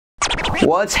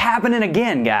What's happening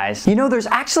again, guys? You know, there's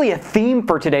actually a theme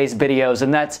for today's videos,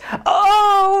 and that's,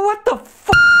 oh, what the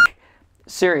fuck?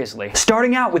 Seriously.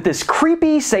 Starting out with this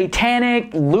creepy,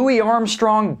 satanic Louis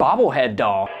Armstrong bobblehead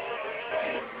doll.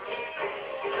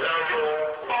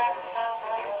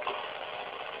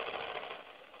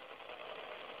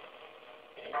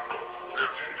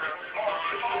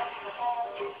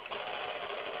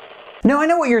 Now, I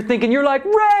know what you're thinking. You're like,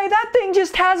 Ray, that thing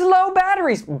just has low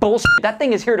batteries. Bullshit. That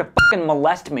thing is here to fucking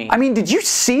molest me. I mean, did you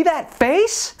see that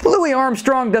face? Louis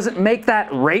Armstrong doesn't make that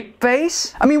rape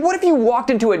face. I mean, what if you walked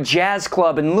into a jazz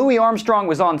club and Louis Armstrong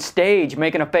was on stage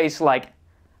making a face like,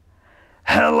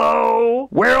 hello,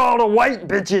 where all the white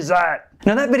bitches at?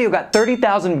 Now, that video got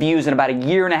 30,000 views in about a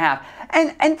year and a half.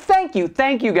 And thank you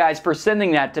guys for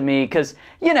sending that to me, because,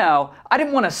 you know, I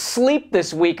didn't want to sleep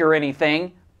this week or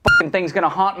anything. Fucking thing's gonna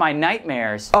haunt my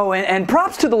nightmares. Oh, and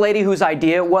props to the lady whose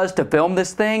idea it was to film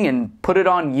this thing and put it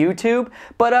on YouTube.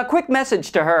 But a quick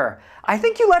message to her. I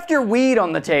think you left your weed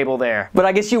on the table there. But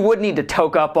I guess you would need to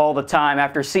toke up all the time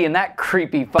after seeing that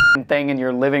creepy fucking thing in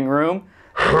your living room.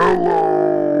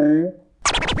 Hello.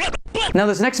 Now,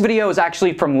 this next video is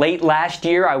actually from late last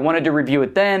year. I wanted to review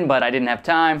it then, but I didn't have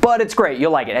time. But it's great,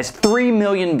 you'll like it. It has 3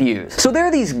 million views. So there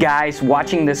are these guys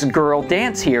watching this girl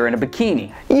dance here in a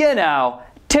bikini. You know,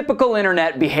 typical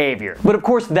internet behavior. But of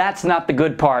course, that's not the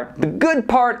good part. The good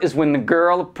part is when the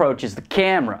girl approaches the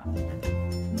camera.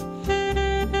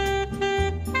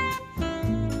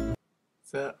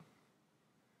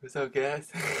 What's up,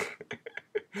 guys?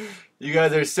 You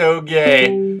guys are so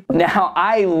gay. Now,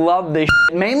 I love this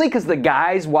shit, mainly because the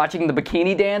guys watching the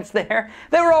bikini dance there,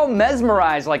 they were all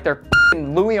mesmerized like they're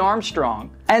f***ing Louis Armstrong.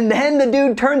 And then the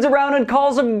dude turns around and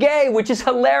calls them gay, which is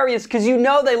hilarious because you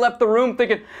know they left the room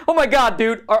thinking, oh my god,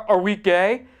 dude, are we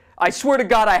gay? I swear to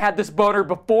God I had this boner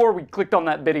before we clicked on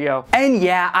that video. And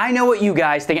yeah, I know what you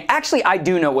guys think. Actually, I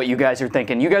do know what you guys are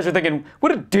thinking. You guys are thinking,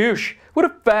 what a douche, what a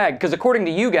fag. Because according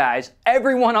to you guys,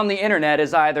 everyone on the internet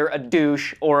is either a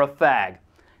douche or a fag.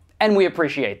 And we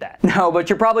appreciate that. No, but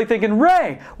you're probably thinking,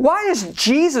 Ray, why is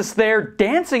Jesus there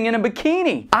dancing in a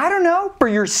bikini? I don't know, for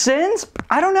your sins?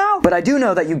 I don't know. But I do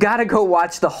know that you gotta go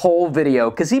watch the whole video,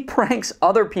 because he pranks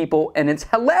other people and it's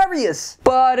hilarious.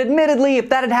 But admittedly, if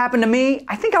that had happened to me,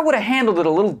 I think I would have handled it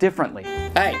a little differently.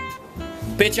 Hey,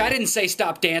 bitch, I didn't say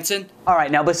stop dancing. All right,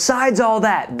 now besides all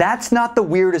that, that's not the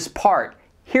weirdest part.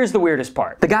 Here's the weirdest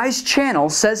part. The guy's channel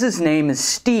says his name is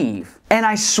Steve. And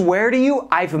I swear to you,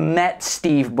 I've met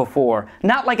Steve before.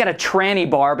 Not like at a tranny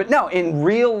bar, but no, in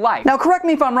real life. Now, correct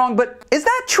me if I'm wrong, but is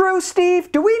that true,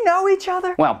 Steve? Do we know each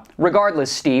other? Well, regardless,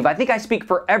 Steve, I think I speak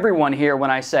for everyone here when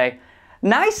I say,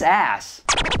 nice ass.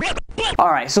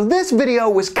 Alright, so this video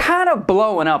was kind of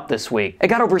blowing up this week. It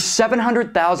got over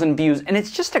 700,000 views, and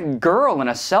it's just a girl in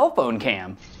a cell phone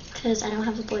cam. Because I don't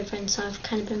have a boyfriend, so I've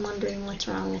kind of been wondering what's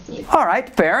wrong with me.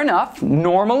 Alright, fair enough.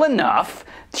 Normal enough.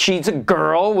 She's a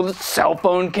girl with a cell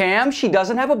phone cam. She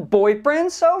doesn't have a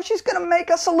boyfriend, so she's gonna make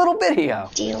us a little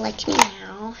video. Do you like me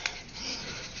now?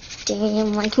 Do you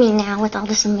like me now with all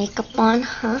this makeup on,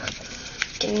 huh?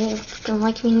 Do you fucking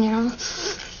like me now?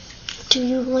 Do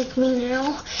you like me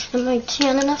now? Am I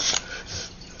tan enough?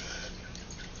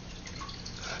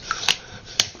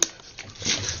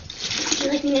 Do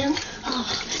you like me now?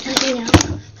 Oh, you like me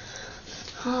now?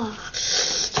 Oh.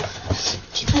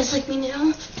 Do you guys like me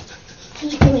now? Do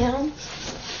you like me now?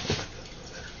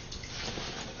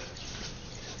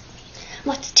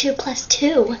 What's 2 +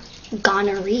 2?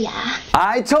 Gonorrhea.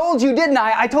 I told you, didn't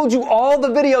I? I told you all the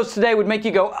videos today would make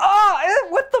you go, oh,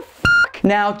 what the fuck?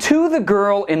 Now, to the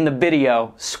girl in the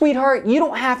video, sweetheart, you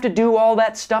don't have to do all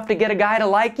that stuff to get a guy to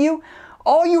like you.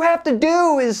 All you have to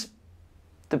do is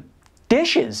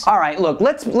dishes. All right, look,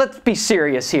 let's be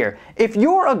serious here. If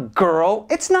you're a girl,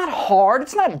 it's not hard,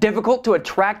 it's not difficult to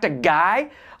attract a guy.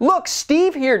 Look,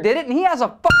 Steve here did it and he has a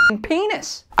fucking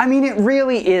penis. I mean, it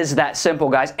really is that simple,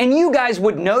 guys. And you guys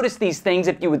would notice these things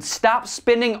if you would stop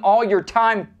spending all your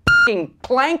time fucking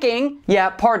planking.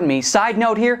 Yeah, pardon me, side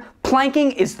note here,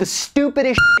 planking is the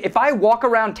stupidest shit. If I walk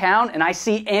around town and I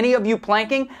see any of you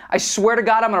planking, I swear to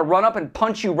God I'm gonna run up and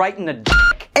punch you right in the dick.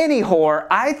 Anyhow,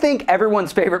 I think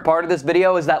everyone's favorite part of this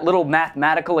video is that little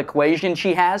mathematical equation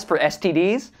she has for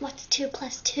STDs. What's 2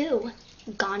 + 2?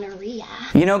 Gonorrhea.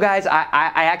 You know, guys, I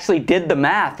actually did the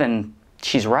math and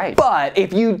she's right. But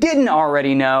if you didn't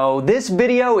already know, this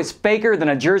video is faker than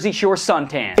a Jersey Shore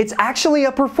suntan. It's actually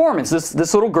a performance.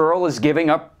 This little girl is giving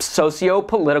a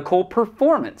socio-political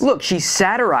performance. Look, she's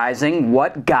satirizing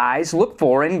what guys look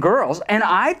for in girls, and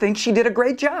I think she did a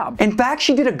great job. In fact,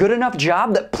 she did a good enough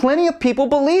job that plenty of people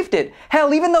believed it.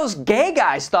 Hell, even those gay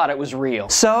guys thought it was real.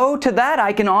 So, to that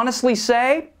I can honestly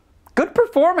say, Good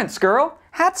performance, girl.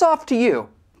 Hats off to you.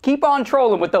 Keep on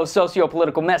trolling with those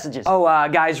socio-political messages. Oh,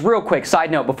 guys, real quick,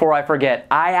 side note before I forget.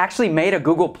 I actually made a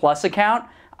Google Plus account.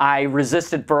 I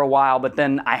resisted for a while, but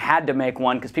then I had to make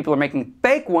one because people are making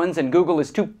fake ones and Google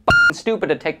is too f***ing stupid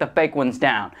to take the fake ones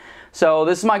down. So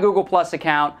this is my Google Plus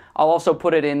account. I'll also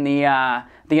put it in the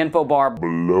info bar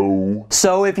below.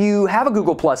 So if you have a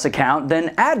Google Plus account,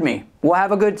 then add me. We'll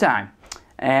have a good time.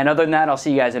 And other than that, I'll see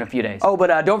you guys in a few days. Oh,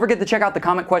 but don't forget to check out the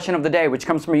comment question of the day, which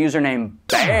comes from a user named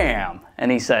Bam.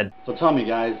 And he said, So tell me,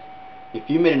 guys, if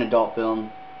you made an adult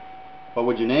film, what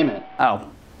would you name it? oh,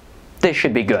 this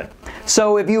should be good.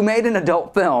 So if you made an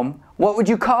adult film, what would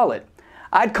you call it?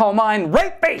 I'd call mine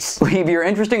Rape Face. Leave your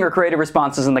interesting or creative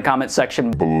responses in the comment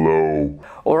section below,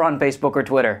 or on Facebook or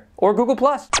Twitter, or Google+.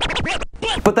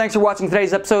 But thanks for watching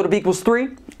today's episode of Equals 3.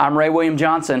 I'm Ray William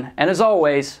Johnson, and as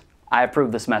always, I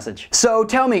approve this message. So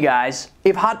tell me, guys,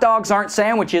 if hot dogs aren't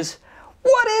sandwiches,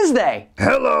 what is they?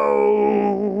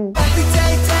 Hello! Every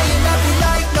day, day and every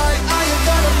night, I am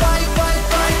gonna fight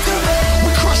to live.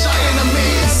 We crush our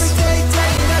enemies. Every day,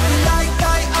 day and every night,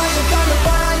 I am gonna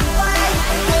fight.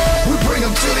 We bring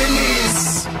them to their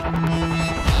knees.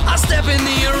 I step in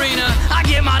the arena, I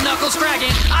get my knuckles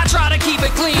cracking, I try to keep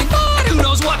it clean, but who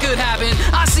knows what could happen.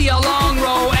 I see a long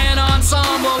row, an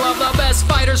ensemble of the best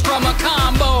fighters from a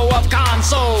combo of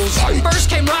consoles. First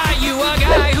came Ryu, a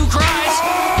guy who cries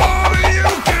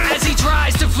as he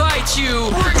tries to fight you.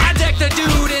 I deck the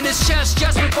dude in his chest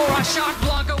just before I shock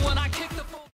Blanca when I kick the...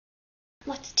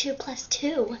 What's 2 +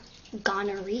 2?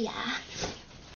 Gonorrhea.